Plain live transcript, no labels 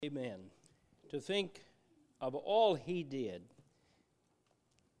Amen. To think of all he did,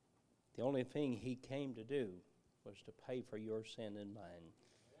 the only thing he came to do was to pay for your sin and mine.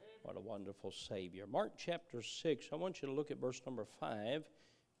 What a wonderful Savior. Mark chapter 6, I want you to look at verse number 5.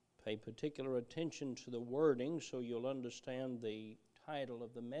 Pay particular attention to the wording so you'll understand the title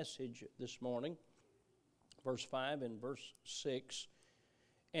of the message this morning. Verse 5 and verse 6.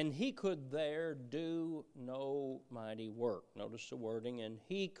 And he could there do no mighty work. Notice the wording. And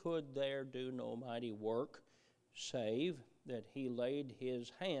he could there do no mighty work, save that he laid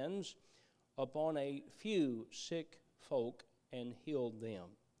his hands upon a few sick folk and healed them.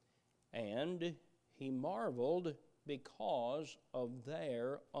 And he marveled because of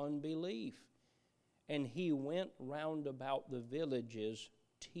their unbelief. And he went round about the villages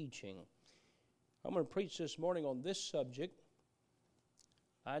teaching. I'm going to preach this morning on this subject.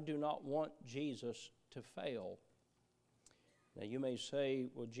 I do not want Jesus to fail. Now you may say,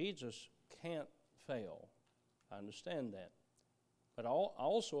 well, Jesus can't fail. I understand that. But I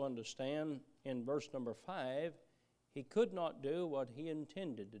also understand in verse number 5, he could not do what he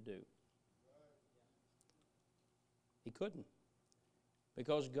intended to do. He couldn't.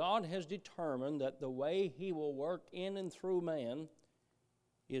 Because God has determined that the way he will work in and through man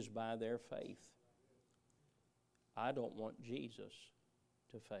is by their faith. I don't want Jesus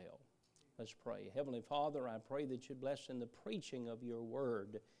to fail. Let's pray. Heavenly Father, I pray that you bless in the preaching of your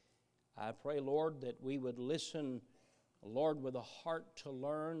word. I pray, Lord, that we would listen, Lord, with a heart to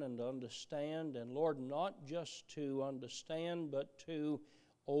learn and understand, and Lord, not just to understand, but to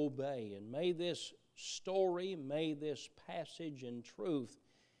obey. And may this story, may this passage in truth,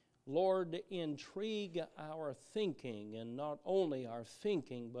 Lord, intrigue our thinking, and not only our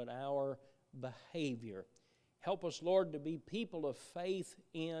thinking, but our behavior. Help us, Lord, to be people of faith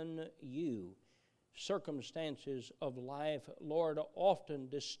in you. Circumstances of life, Lord, often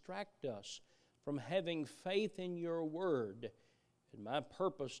distract us from having faith in your word. And my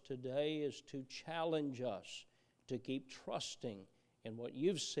purpose today is to challenge us to keep trusting in what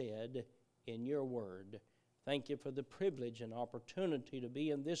you've said in your word. Thank you for the privilege and opportunity to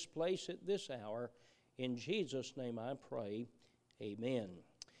be in this place at this hour. In Jesus' name I pray, amen.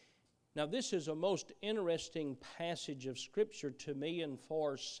 Now, this is a most interesting passage of Scripture to me, and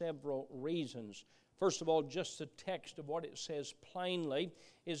for several reasons. First of all, just the text of what it says plainly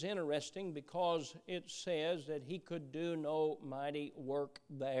is interesting because it says that he could do no mighty work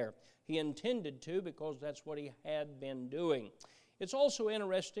there. He intended to because that's what he had been doing. It's also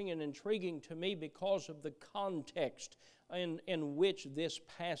interesting and intriguing to me because of the context in which this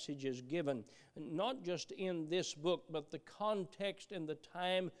passage is given. Not just in this book, but the context and the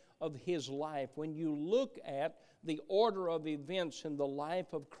time of his life. When you look at the order of events in the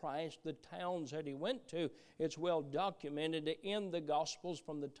life of Christ, the towns that he went to, it's well documented in the Gospels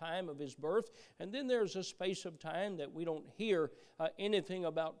from the time of his birth. And then there's a space of time that we don't hear anything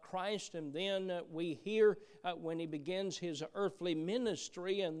about Christ. And then we hear when he begins his earthly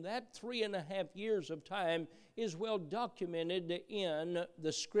ministry. And that 3.5 years of time is well documented in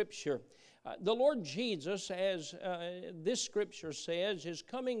the Scripture. The Lord Jesus, as this Scripture says, is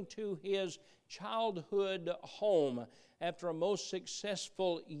coming to his childhood home after a most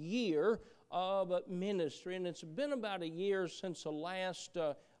successful year of ministry. And it's been about a year since the last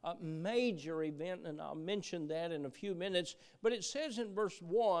major event, and I'll mention that in a few minutes. But it says in verse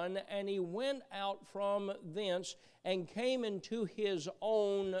 1, and he went out from thence and came into his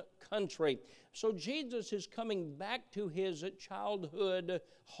own country. So Jesus is coming back to his childhood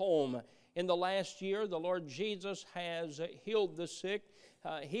home. In the last year, the Lord Jesus has healed the sick.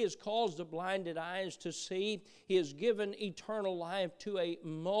 He has caused the blinded eyes to see. He has given eternal life to a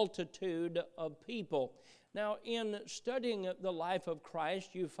multitude of people. Now, in studying the life of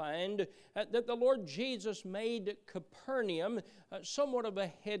Christ, you find that the Lord Jesus made Capernaum somewhat of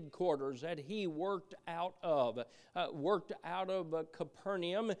a headquarters that he worked out of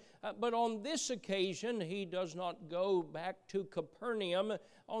Capernaum. But on this occasion, he does not go back to Capernaum.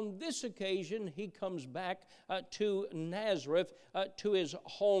 On this occasion, he comes back to Nazareth, to his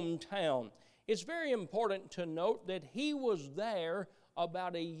hometown. It's very important to note that he was there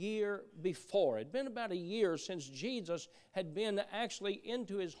about a year before. It had been about a year since Jesus had been actually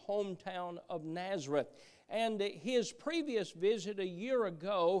into his hometown of Nazareth. And his previous visit a year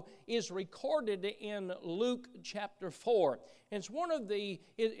ago is recorded in Luke chapter 4. It's one of the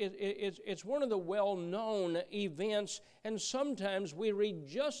well-known events, and sometimes we read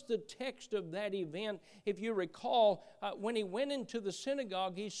just the text of that event. If you recall, when he went into the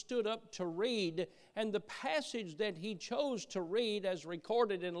synagogue, he stood up to read, and the passage that he chose to read, as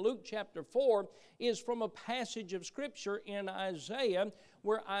recorded in Luke chapter 4, is from a passage of Scripture in Isaiah,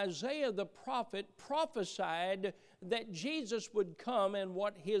 where Isaiah the prophet prophesied that Jesus would come and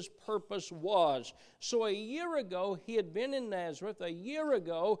what his purpose was. So a year ago, he had been in Nazareth. A year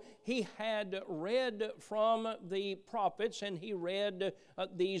ago, he had read from the prophets, and he read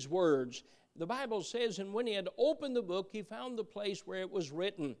these words. The Bible says, and when he had opened the book, he found the place where it was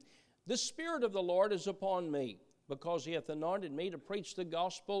written, "The Spirit of the Lord is upon me, because he hath anointed me to preach the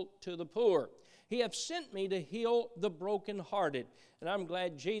gospel to the poor. He hath sent me to heal the brokenhearted." And I'm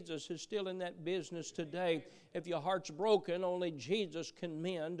glad Jesus is still in that business today. If your heart's broken, only Jesus can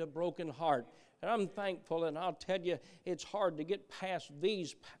mend a broken heart. And I'm thankful, and I'll tell you, it's hard to get past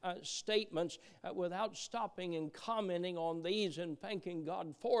these statements without stopping and commenting on these and thanking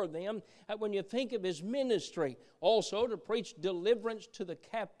God for them. When you think of his ministry, also to preach deliverance to the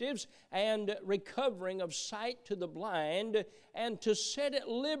captives and recovering of sight to the blind, and to set at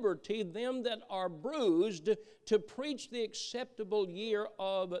liberty them that are bruised, to preach the acceptable year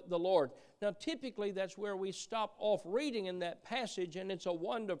of the Lord. Now, typically, that's where we stop off reading in that passage, and it's a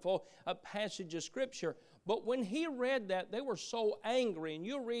wonderful passage of Scripture. But when he read that, they were so angry, and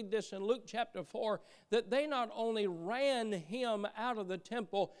you read this in Luke chapter 4, that they not only ran him out of the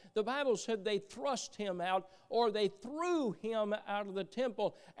temple, the Bible said they thrust him out, or they threw him out of the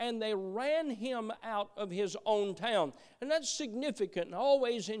temple, and they ran him out of his own town. And that's significant, and I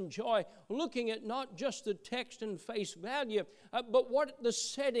always enjoy looking at not just the text and face value, but what the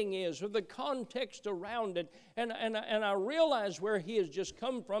setting is, or the context around it. And I realize where he has just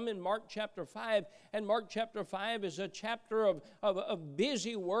come from in Mark chapter 5, and Mark chapter 5 is a chapter of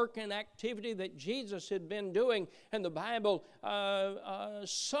busy work and activity that Jesus had been doing, and the Bible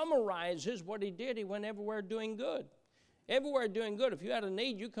summarizes what he did. He went everywhere doing good. Everywhere doing good. If you had a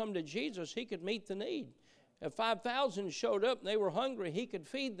need, you come to Jesus, he could meet the need. If 5,000 showed up and they were hungry, he could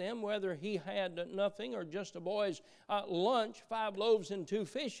feed them, whether he had nothing or just a boy's lunch, 5 loaves and 2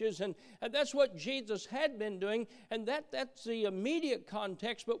 fishes. And that's what Jesus had been doing, and that's the immediate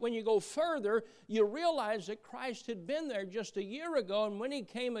context. But when you go further, you realize that Christ had been there just a year ago, and when he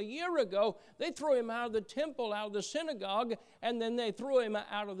came a year ago, they threw him out of the temple, out of the synagogue, and then they threw him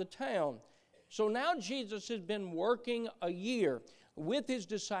out of the town. So now Jesus has been working a year with his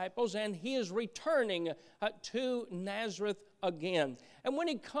disciples, and he is returning to Nazareth again. And when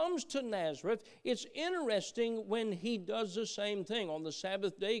he comes to Nazareth, it's interesting when he does the same thing. On the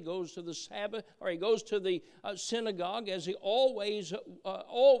Sabbath day, he goes to the synagogue, as he always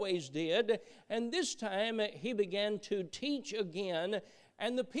did. And this time he began to teach again.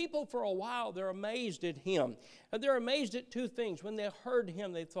 And the people, for a while, they're amazed at him. They're amazed at 2 things. When they heard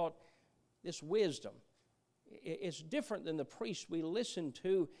him, they thought, this wisdom, it's different than the priests we listen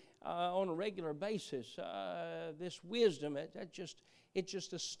to on a regular basis. This wisdom, it's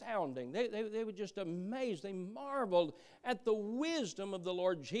just astounding. They were just amazed. They marveled at the wisdom of the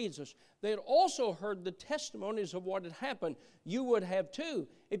Lord Jesus. They had also heard the testimonies of what had happened. You would have too.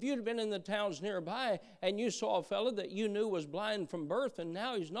 If you'd been in the towns nearby and you saw a fellow that you knew was blind from birth, and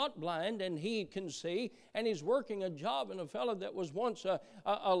now he's not blind and he can see, and he's working a job, and a fellow that was once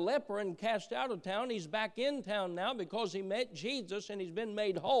a leper and cast out of town, he's back in town now because he met Jesus and he's been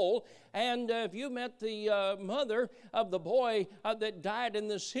made whole. And if you met the mother of the boy that died in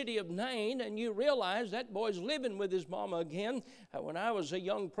the city of Nain, and you realize that boy's living with his mama again. When I was a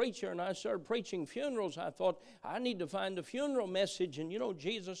young preacher and I started preaching funerals, I thought, I need to find a funeral message. And you know,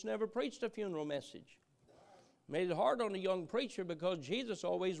 Jesus never preached a funeral message. Made it hard on a young preacher because Jesus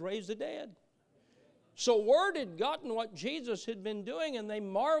always raised the dead. So word had gotten what Jesus had been doing, and they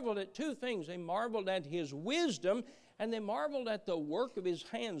marveled at 2 things. They marveled at his wisdom, and they marveled at the work of his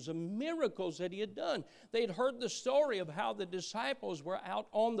hands, the miracles that he had done. They'd heard the story of how the disciples were out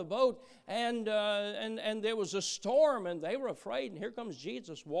on the boat, and there was a storm, and they were afraid, and here comes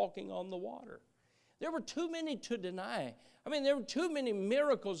Jesus walking on the water. There were too many to deny. I mean, there were too many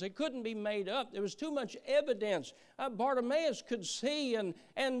miracles. They couldn't be made up. There was too much evidence. Bartimaeus could see, and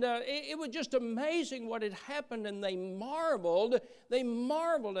it was just amazing what had happened, and they marveled. They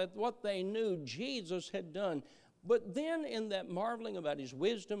marveled at what they knew Jesus had done. But then in that marveling about his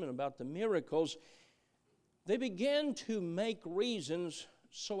wisdom and about the miracles, they began to make reasons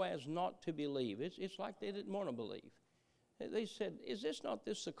so as not to believe. It's like they didn't want to believe. They said, is not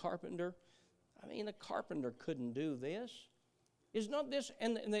this the carpenter? I mean, a carpenter couldn't do this. Is not this?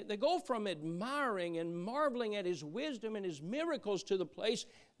 And they go from admiring and marveling at his wisdom and his miracles to the place,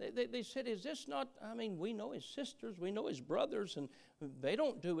 they said, is this not, I mean, we know his sisters, we know his brothers, and they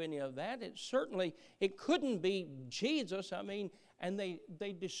don't do any of that. It couldn't be Jesus, I mean, and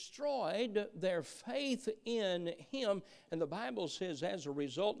they destroyed their faith in him. And the Bible says as a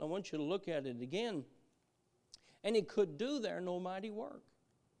result, and I want you to look at it again, and he could do there no mighty work.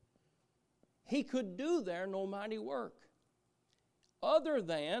 he could do there no mighty work, other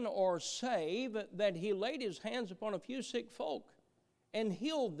than or save that he laid his hands upon a few sick folk and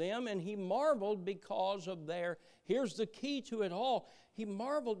healed them, and he marveled because of their, here's the key to it all, he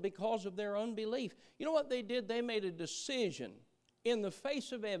marveled because of their unbelief. You know what they did? They made a decision in the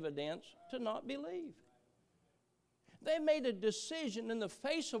face of evidence to not believe. They made a decision in the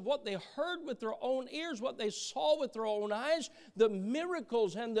face of what they heard with their own ears, what they saw with their own eyes, the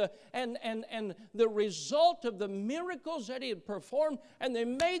miracles and the result of the miracles that he had performed, and they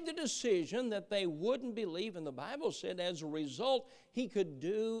made the decision that they wouldn't believe. And the Bible said as a result, he could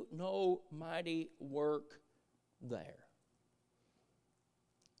do no mighty work there.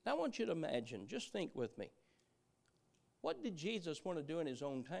 Now I want you to imagine, just think with me, what did Jesus want to do in his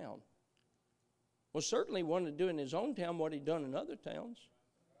own town? Well, certainly he wanted to do in his own town what he'd done in other towns.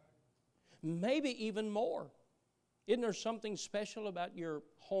 Maybe even more. Isn't there something special about your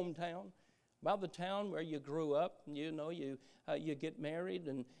hometown? About the town where you grew up? You know, you get married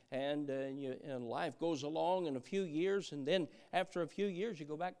and life goes along in a few years, and then after a few years you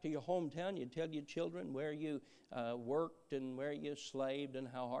go back to your hometown. You tell your children where you worked and where you slaved and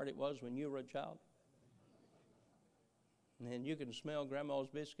how hard it was when you were a child. And you can smell Grandma's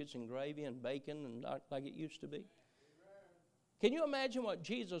biscuits and gravy and bacon and not like it used to be. Can you imagine what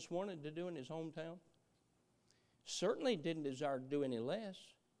Jesus wanted to do in his hometown? Certainly didn't desire to do any less.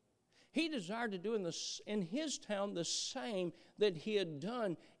 He desired to do in his town the same that he had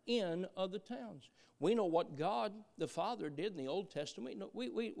done in other towns. We know what God the Father did in the Old Testament.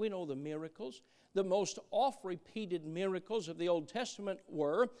 We know the miracles. The most oft-repeated miracles of the Old Testament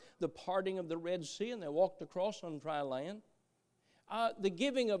were the parting of the Red Sea, and they walked across on dry land. The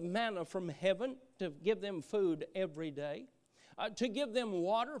giving of manna from heaven to give them food every day. To give them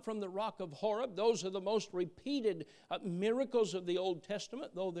water from the rock of Horeb. Those are the most repeated miracles of the Old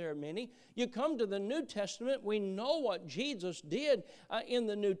Testament, though there are many. You come to the New Testament, we know what Jesus did in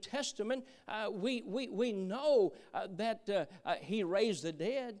the New Testament. We know that he raised the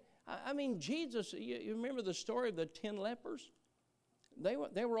dead. I mean, Jesus, you remember the story of the 10 lepers?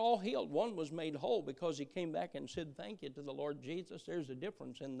 They were all healed. One was made whole because he came back and said thank you to the Lord Jesus. There's a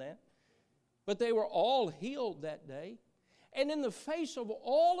difference in that. But they were all healed that day. And in the face of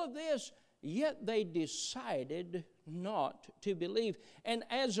all of this, yet they decided not to believe. And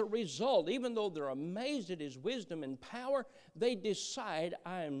as a result, even though they're amazed at his wisdom and power, they decide,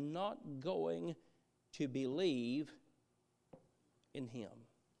 I am not going to believe in him.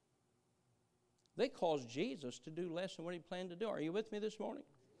 They caused Jesus to do less than what he planned to do. Are you with me this morning?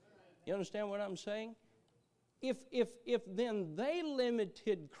 You understand what I'm saying? If then they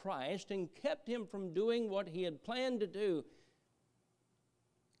limited Christ and kept him from doing what he had planned to do,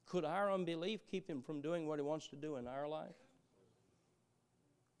 could our unbelief keep him from doing what he wants to do in our life?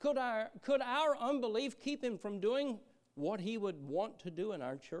 Could our unbelief keep him from doing what he would want to do in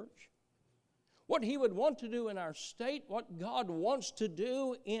our church? What he would want to do in our state, what God wants to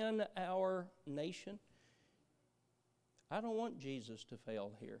do in our nation. I don't want Jesus to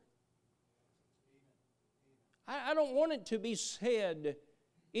fail here. I don't want it to be said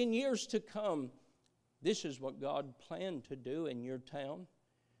in years to come, this is what God planned to do in your town.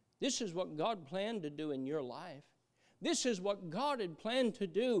 This is what God planned to do in your life. This is what God had planned to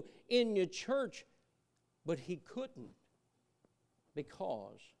do in your church, but he couldn't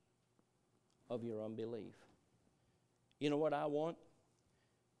because of your unbelief. You know what I want?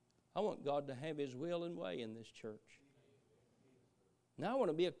 I want God to have his will and way in this church. Now I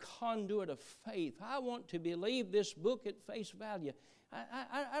want to be a conduit of faith. I want to believe this book at face value.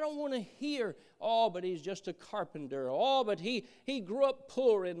 I don't want to hear, oh, but he's just a carpenter. Oh, but he grew up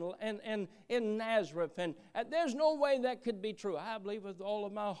poor in Nazareth. And there's no way that could be true. I believe with all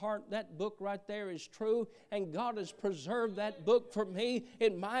of my heart that book right there is true. And God has preserved that book for me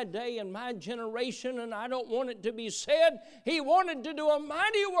in my day and my generation. And I don't want it to be said he wanted to do a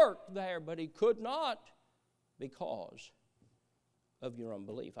mighty work there, but he could not because of your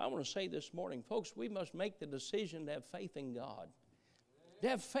unbelief. I want to say this morning, folks, we must make the decision to have faith in God. To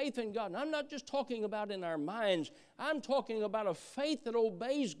have faith in God. And I'm not just talking about in our minds. I'm talking about a faith that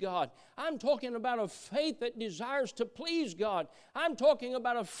obeys God. I'm talking about a faith that desires to please God. I'm talking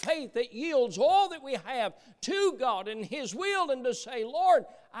about a faith that yields all that we have to God and his will, and to say, Lord,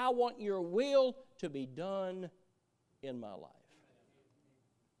 I want your will to be done in my life.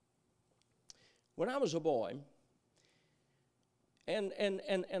 When I was a boy and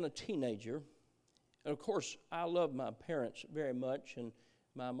a teenager, and of course I loved my parents very much, and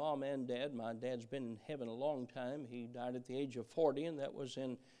my mom and dad. My dad's been in heaven a long time. He died at the age of 40, and that was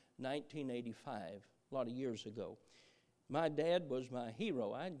in 1985, a lot of years ago. My dad was my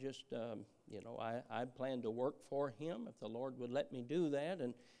hero. I just, I planned to work for him if the Lord would let me do that,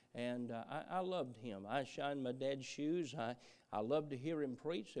 and I loved him. I shined my dad's shoes. I loved to hear him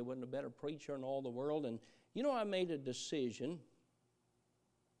preach. There wasn't a better preacher in all the world. And, I made a decision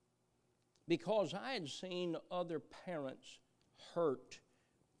because I had seen other parents hurt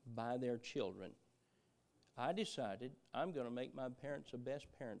by their children. I decided I'm going to make my parents the best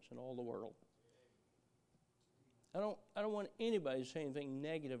parents in all the world. I don't want anybody to say anything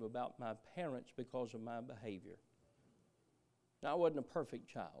negative about my parents because of my behavior. Now, I wasn't a perfect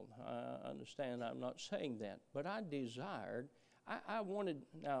child. I understand I'm not saying that. But I desired, I wanted,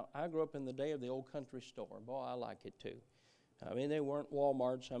 now, I grew up in the day of the old country store. Boy, I like it too. I mean, they weren't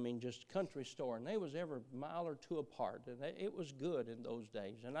Walmarts. Just country store. And they was every mile or two apart. And it was good in those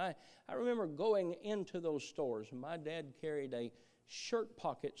days. And I remember going into those stores. And my dad carried a shirt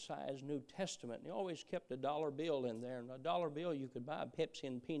pocket size New Testament. And he always kept a dollar bill in there. And a dollar bill, you could buy a Pepsi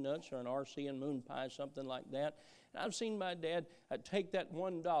and peanuts or an RC and moon pie, something like that. And I've seen my dad take that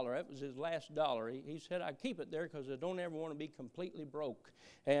 $1. That was his last dollar. He said, I keep it there because I don't ever want to be completely broke.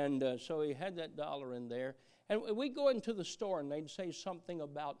 And so he had that dollar in there. And we'd go into the store and they'd say something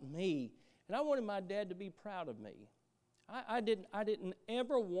about me. And I wanted my dad to be proud of me. I didn't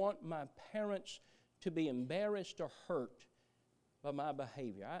ever want my parents to be embarrassed or hurt by my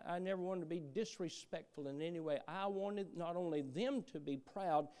behavior. I never wanted to be disrespectful in any way. I wanted not only them to be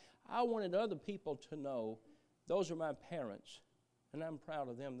proud, I wanted other people to know those are my parents, and I'm proud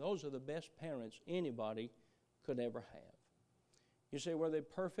of them. Those are the best parents anybody could ever have. You say, were they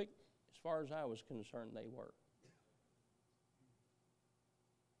perfect? As far as I was concerned, they were.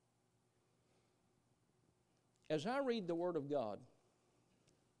 As I read the Word of God,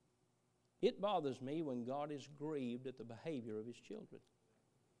 it bothers me when God is grieved at the behavior of His children.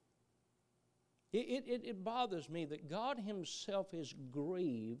 It bothers me that God Himself is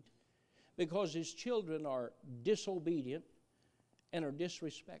grieved because His children are disobedient and are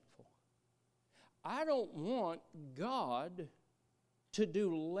disrespectful. I don't want God to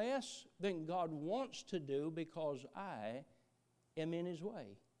do less than God wants to do because I am in His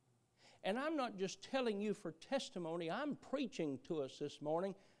way. And I'm not just telling you for testimony, I'm preaching to us this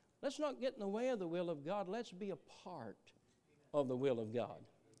morning. Let's not get in the way of the will of God. Let's be a part of the will of God.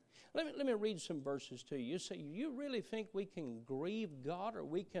 Let me read some verses to you. You say, you really think we can grieve God or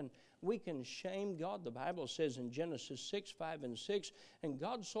we can shame God? The Bible says in Genesis 6, 5, and 6, and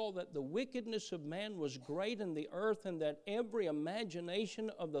God saw that the wickedness of man was great in the earth, and that every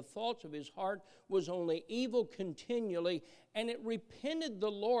imagination of the thoughts of his heart was only evil continually. And it repented the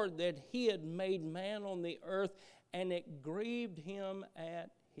Lord that He had made man on the earth, and it grieved Him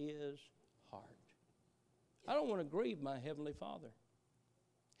at His heart. I don't want to grieve my Heavenly Father.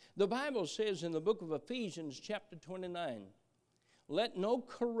 The Bible says in the book of Ephesians chapter 29, let no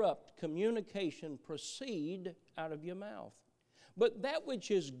corrupt communication proceed out of your mouth, but that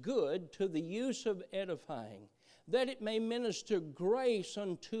which is good to the use of edifying, that it may minister grace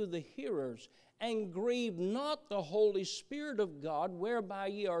unto the hearers, and grieve not the Holy Spirit of God, whereby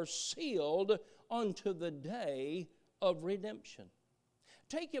ye are sealed unto the day of redemption.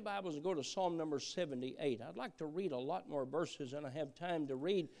 Take your Bibles and go to Psalm number 78. I'd like to read a lot more verses than I have time to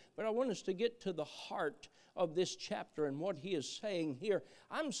read, but I want us to get to the heart of this chapter and what he is saying here.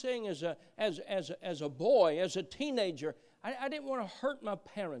 I'm saying as a boy, as a teenager, I didn't want to hurt my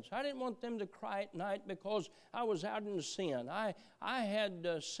parents. I didn't want them to cry at night because I was out in sin. I had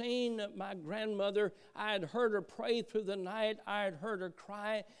seen my grandmother. I had heard her pray through the night. I had heard her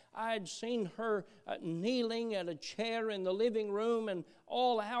cry. I had seen her kneeling at a chair in the living room and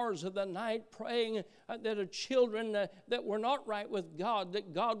all hours of the night praying that her children that were not right with God,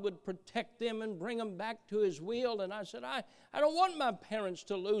 that God would protect them and bring them back to His will. And I said, I don't want my parents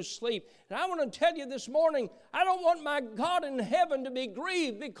to lose sleep. And I want to tell you this morning, I don't want my God in heaven to be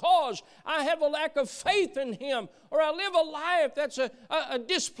grieved because I have a lack of faith in Him, or I live a life that's a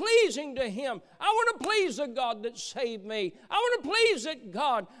displeasing to Him. I want to please the God that saved me. I want to please that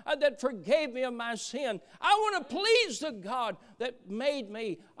God that forgave me of my sin. I want to please the God that made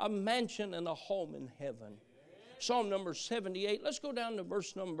me a mansion and a home in heaven. Psalm number 78. Let's go down to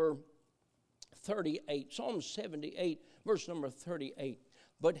verse number 38. Psalm 78, verse number 38.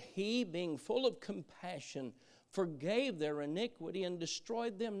 But He, being full of compassion, forgave their iniquity and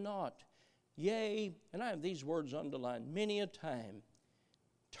destroyed them not. Yea, and I have these words underlined, many a time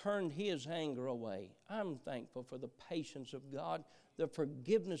turned His anger away. I'm thankful for the patience of God, the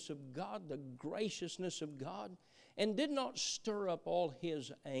forgiveness of God, the graciousness of God, and did not stir up all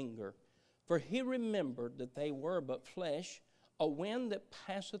His anger. For He remembered that they were but flesh, a wind that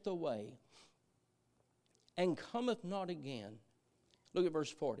passeth away. and cometh not again. Look at verse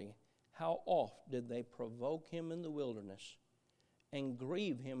 40. How oft did they provoke him in the wilderness and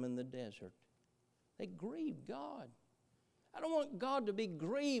grieve him in the desert? They grieved God. I don't want God to be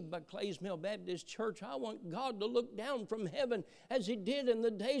grieved by Clays Mill Baptist Church. I want God to look down from heaven as He did in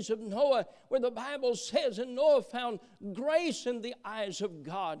the days of Noah, where the Bible says, and Noah found grace in the eyes of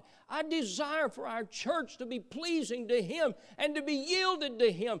God. I desire for our church to be pleasing to Him and to be yielded to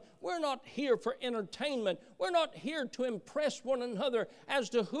Him. We're not here for entertainment. We're not here to impress one another as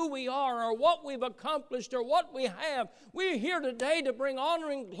to who we are or what we've accomplished or what we have. We're here today to bring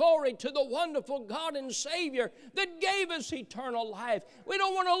honor and glory to the wonderful God and Savior that gave us eternal life. We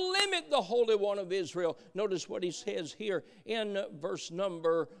don't want to limit the Holy One of Israel. Notice what he says here in verse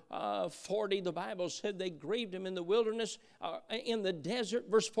number 40. The Bible said they grieved him in the wilderness, in the desert.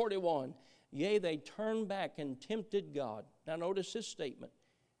 Verse 41, yea, they turned back and tempted God. Now notice this statement,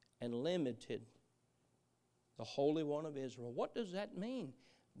 and limited the Holy One of Israel. What does that mean?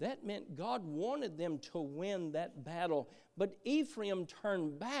 That meant God wanted them to win that battle, but Ephraim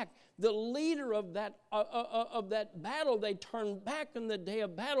turned back. The leader of that battle, they turned back in the day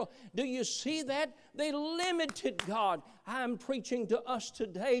of battle. Do you see that? They limited God. I'm preaching to us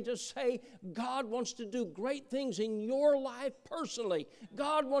today to say God wants to do great things in your life personally.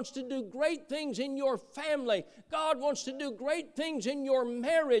 God wants to do great things in your family. God wants to do great things in your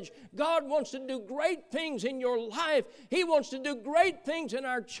marriage. God wants to do great things in your life. He wants to do great things in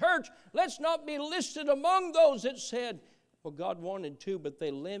our church. Let's not be listed among those that said, well, God wanted to, but they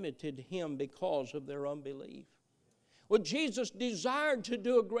limited Him because of their unbelief. Well, Jesus desired to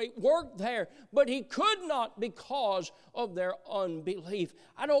do a great work there, but He could not because of their unbelief.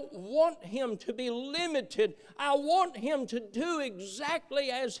 I don't want Him to be limited. I want Him to do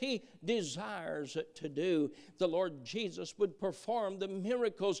exactly as He desires to do. The Lord Jesus would perform the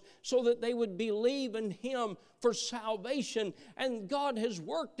miracles so that they would believe in Him for salvation. And God has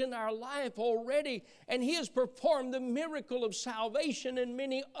worked in our life already, and He has performed the miracle of salvation and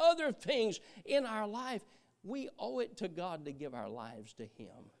many other things in our life. We owe it to God to give our lives to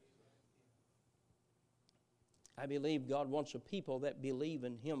Him. I believe God wants a people that believe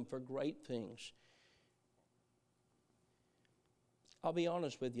in Him for great things. I'll be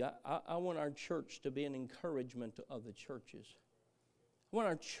honest with you. I want our church to be an encouragement to other churches. I want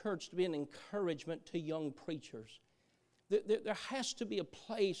our church to be an encouragement to young preachers. There has to be a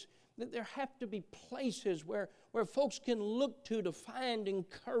place, there have to be places where folks can look to find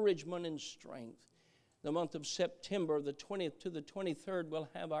encouragement and strength. The month of September, the 20th to the 23rd, we'll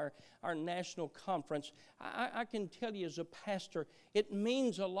have our national conference. I can tell you as a pastor, it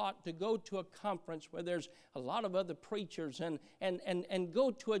means a lot to go to a conference where there's a lot of other preachers and go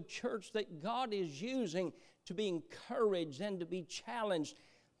to a church that God is using to be encouraged and to be challenged,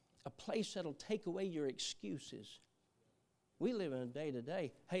 a place that'll take away your excuses. We live in a day to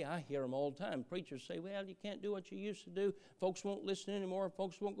day. Hey, I hear them all the time. Preachers say, well, you can't do what you used to do. Folks won't listen anymore.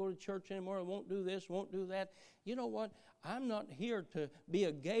 Folks won't go to church anymore. Won't do this, won't do that. You know what? I'm not here to be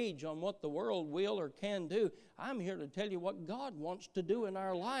a gauge on what the world will or can do. I'm here to tell you what God wants to do in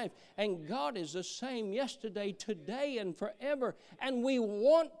our life. And God is the same yesterday, today, and forever. And we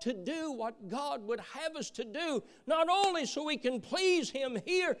want to do what God would have us to do, not only so we can please Him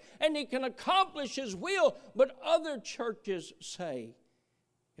here and He can accomplish His will, but other churches say,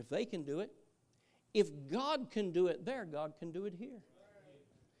 if they can do it, if God can do it there, God can do it here.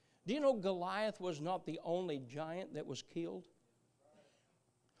 Do you know Goliath was not the only giant that was killed?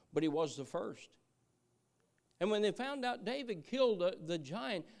 But he was the first. And when they found out David killed the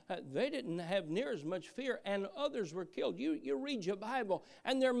giant, they didn't have near as much fear, and others were killed. You read your Bible,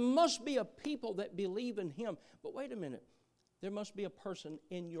 and there must be a people that believe in Him. But wait a minute. There must be a person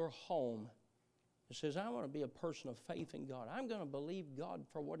in your home that says, I want to be a person of faith in God. I'm going to believe God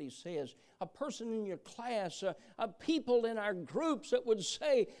for what He says. A person in your class, people in our groups that would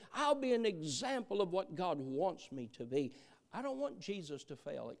say, I'll be an example of what God wants me to be. I don't want Jesus to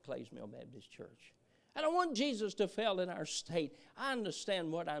fail at Clays Mill Baptist Church. I don't want Jesus to fail in our state. I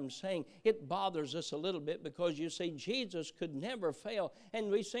understand what I'm saying. It bothers us a little bit because you say Jesus could never fail.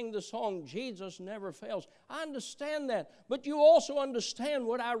 And we sing the song, Jesus never fails. I understand that. But you also understand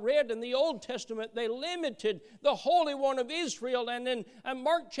what I read in the Old Testament. They limited the Holy One of Israel. And in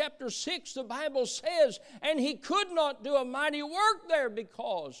Mark chapter 6, the Bible says, and He could not do a mighty work there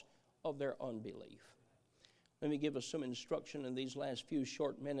because of their unbelief. Let me give us some instruction in these last few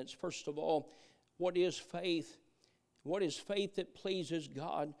short minutes. First of all, what is faith? What is faith that pleases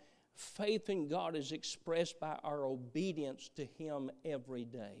God? Faith in God is expressed by our obedience to Him every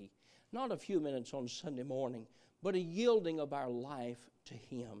day. Not a few minutes on Sunday morning, but a yielding of our life to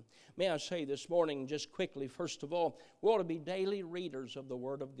Him. May I say this morning, just quickly, first of all, we ought to be daily readers of the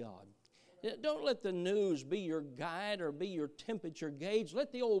Word of God. Don't let the news be your guide or be your temperature gauge.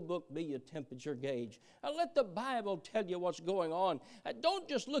 Let the old book be your temperature gauge. Let the Bible tell you what's going on. Don't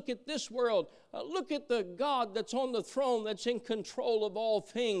just look at this world. Look at the God that's on the throne, that's in control of all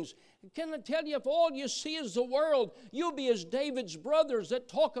things. Can I tell you, if all you see is the world, you'll be as David's brothers that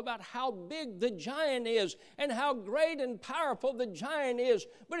talk about how big the giant is and how great and powerful the giant is.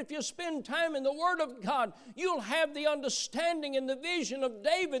 But if you spend time in the Word of God, you'll have the understanding and the vision of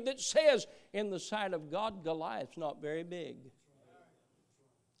David that says, in the sight of God, Goliath's not very big.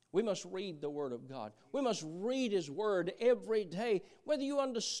 We must read the Word of God. We must read His Word every day. Whether you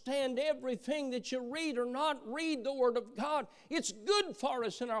understand everything that you read or not, read the Word of God. It's good for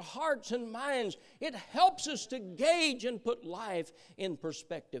us in our hearts and minds. It helps us to gauge and put life in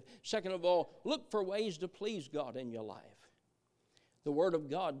perspective. Second of all, look for ways to please God in your life. The Word of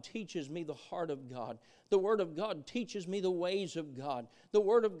God teaches me the heart of God. The Word of God teaches me the ways of God. The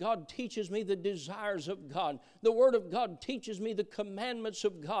Word of God teaches me the desires of God. The Word of God teaches me the commandments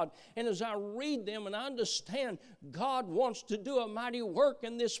of God. And as I read them and I understand God wants to do a mighty work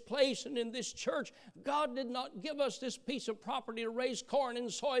in this place and in this church, God did not give us this piece of property to raise corn and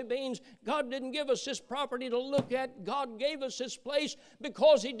soybeans. God didn't give us this property to look at. God gave us this place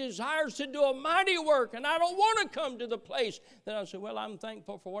because He desires to do a mighty work. And I don't want to come to the place that I say, well, I'm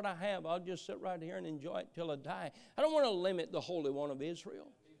thankful for what I have. I'll just sit right here and enjoy it till I die. I don't want to limit the Holy One of Israel.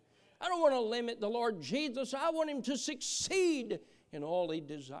 I don't want to limit the Lord Jesus. I want Him to succeed in all He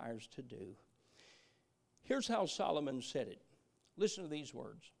desires to do. Here's how Solomon said it. Listen to these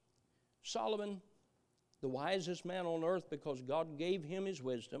words. Solomon, the wisest man on earth because God gave him his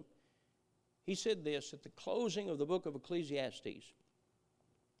wisdom, he said this at the closing of the book of Ecclesiastes.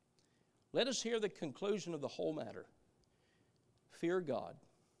 Let us hear the conclusion of the whole matter. Fear God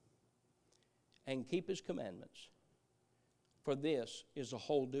and keep His commandments, for this is the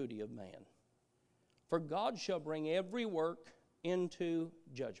whole duty of man. For God shall bring every work into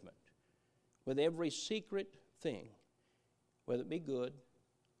judgment with every secret thing, whether it be good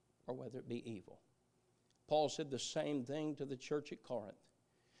or whether it be evil. Paul said the same thing to the church at Corinth.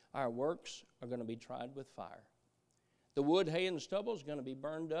 Our works are going to be tried with fire. The wood, hay, and stubble is going to be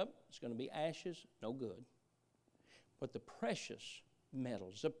burned up. It's going to be ashes, no good. But the precious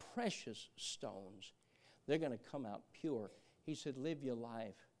metals, the precious stones, they're going to come out pure. He said, live your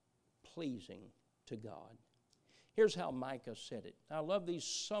life pleasing to God. Here's how Micah said it. I love these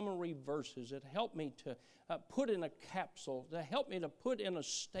summary verses that help me to put in a capsule, that help me to put in a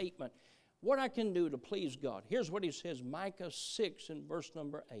statement what I can do to please God. Here's what he says, Micah 6 in verse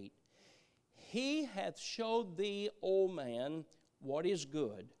number 8. He hath showed thee, O man, what is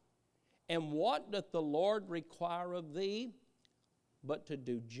good, and what doth the Lord require of thee, but to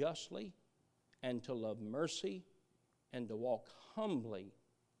do justly, and to love mercy, and to walk humbly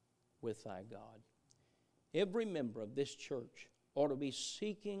with thy God. Every member of this church ought to be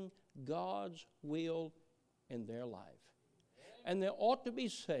seeking God's will in their life. And they ought to be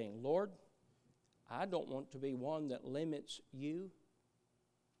saying, Lord, I don't want to be one that limits you.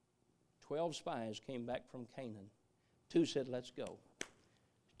 12 spies came back from Canaan. 2 said, let's go.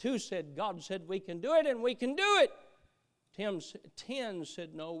 2 said, God said we can do it, and we can do it. 10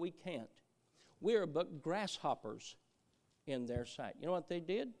 said, no, we can't. We're but grasshoppers in their sight. You know what they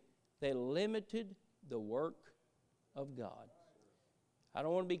did? They limited the work of God. I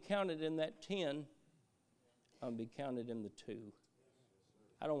don't want to be counted in that 10. I want to be counted in the 2.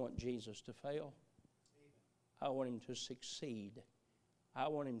 I don't want Jesus to fail. I want Him to succeed. I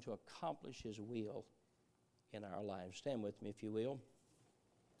want Him to accomplish His will in our lives. Stand with me, if you will.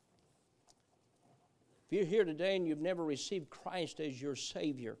 If you're here today and you've never received Christ as your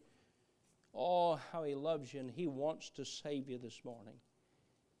Savior, oh, how He loves you and He wants to save you this morning.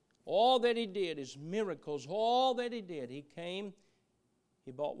 All that He did is miracles. All that He did, He came,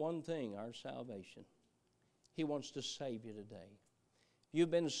 He bought one thing, our salvation. He wants to save you today.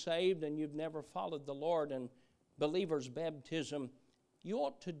 You've been saved and you've never followed the Lord, and believer's baptism, you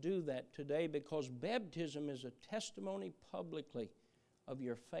ought to do that today, because baptism is a testimony publicly of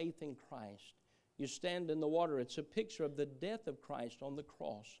your faith in Christ. You stand in the water, it's a picture of the death of Christ on the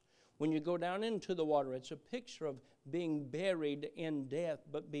cross. When you go down into the water, it's a picture of being buried in death,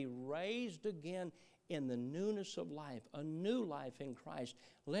 but be raised again in the newness of life, a new life in Christ,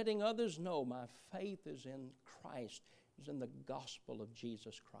 letting others know my faith is in Christ, is in the gospel of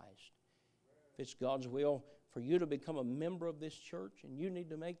Jesus Christ. If it's God's will for you to become a member of this church, and you need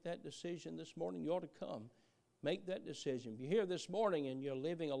to make that decision this morning, you ought to come. Make that decision. If you're here this morning and you're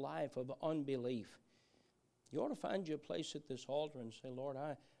living a life of unbelief, You ought to find you a place at this altar and say, Lord,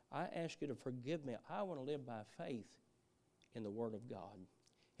 I ask you to forgive me. I want to live by faith in the Word of God.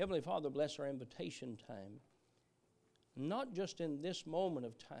 Heavenly Father, bless our invitation time. Not just in this moment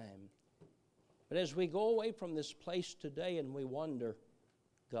of time, but as we go away from this place today and we wonder,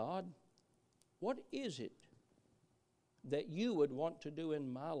 God, what is it that you would want to do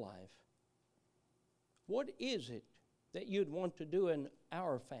in my life? What is it that you'd want to do in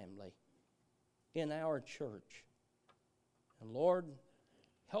our family, in our church? And Lord,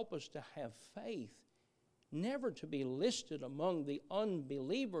 help us to have faith, never to be listed among the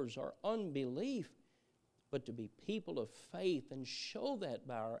unbelievers or unbelief, but to be people of faith and show that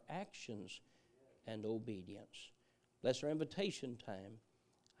by our actions and obedience. Bless our invitation time.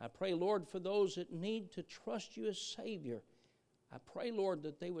 I pray, Lord, for those that need to trust you as Savior. I pray, Lord,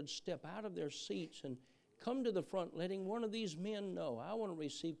 that they would step out of their seats and come to the front, letting one of these men know, I want to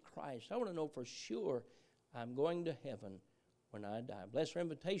receive Christ. I want to know for sure I'm going to heaven when I die. Bless our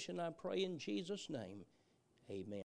invitation, I pray in Jesus' name. Amen.